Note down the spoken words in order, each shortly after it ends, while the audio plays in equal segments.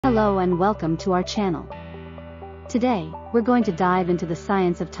Hello and welcome to our channel. Today, we're going to dive into the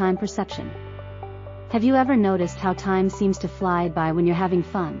science of time perception. Have you ever noticed how time seems to fly by when you're having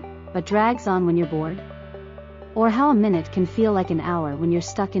fun, but drags on when you're bored? Or how a minute can feel like an hour when you're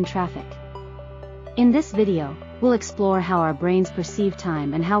stuck in traffic? In this video, we'll explore how our brains perceive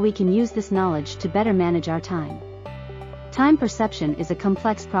time and how we can use this knowledge to better manage our time. Time perception is a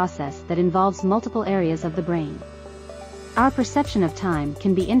complex process that involves multiple areas of the brain. Our perception of time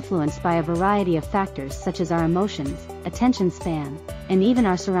can be influenced by a variety of factors such as our emotions, attention span, and even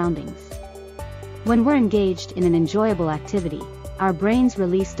our surroundings. When we're engaged in an enjoyable activity, our brains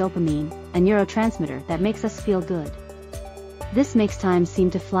release dopamine, a neurotransmitter that makes us feel good. This makes time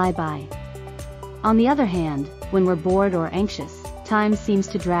seem to fly by. On the other hand, when we're bored or anxious, time seems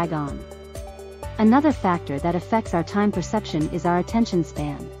to drag on. Another factor that affects our time perception is our attention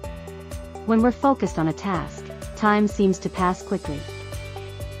span. When we're focused on a task, time seems to pass quickly.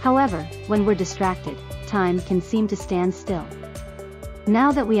 However, when we're distracted, time can seem to stand still.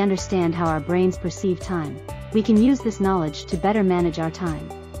 Now that we understand how our brains perceive time, we can use this knowledge to better manage our time.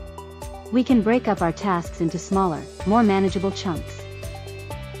 We can break up our tasks into smaller, more manageable chunks.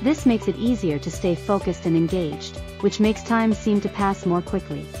 This makes it easier to stay focused and engaged, which makes time seem to pass more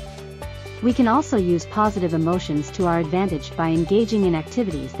quickly. We can also use positive emotions to our advantage by engaging in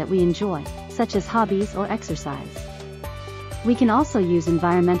activities that we enjoy, such as hobbies or exercise. We can also use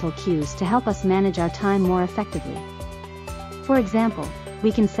environmental cues to help us manage our time more effectively. For example,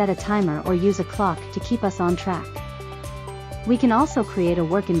 we can set a timer or use a clock to keep us on track. We can also create a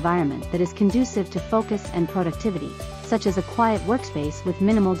work environment that is conducive to focus and productivity, such as a quiet workspace with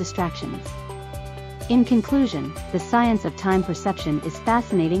minimal distractions. In conclusion, the science of time perception is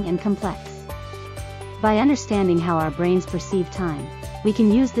fascinating and complex. By understanding how our brains perceive time, we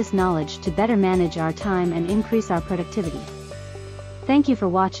can use this knowledge to better manage our time and increase our productivity. Thank you for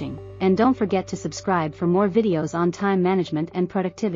watching, and don't forget to subscribe for more videos on time management and productivity.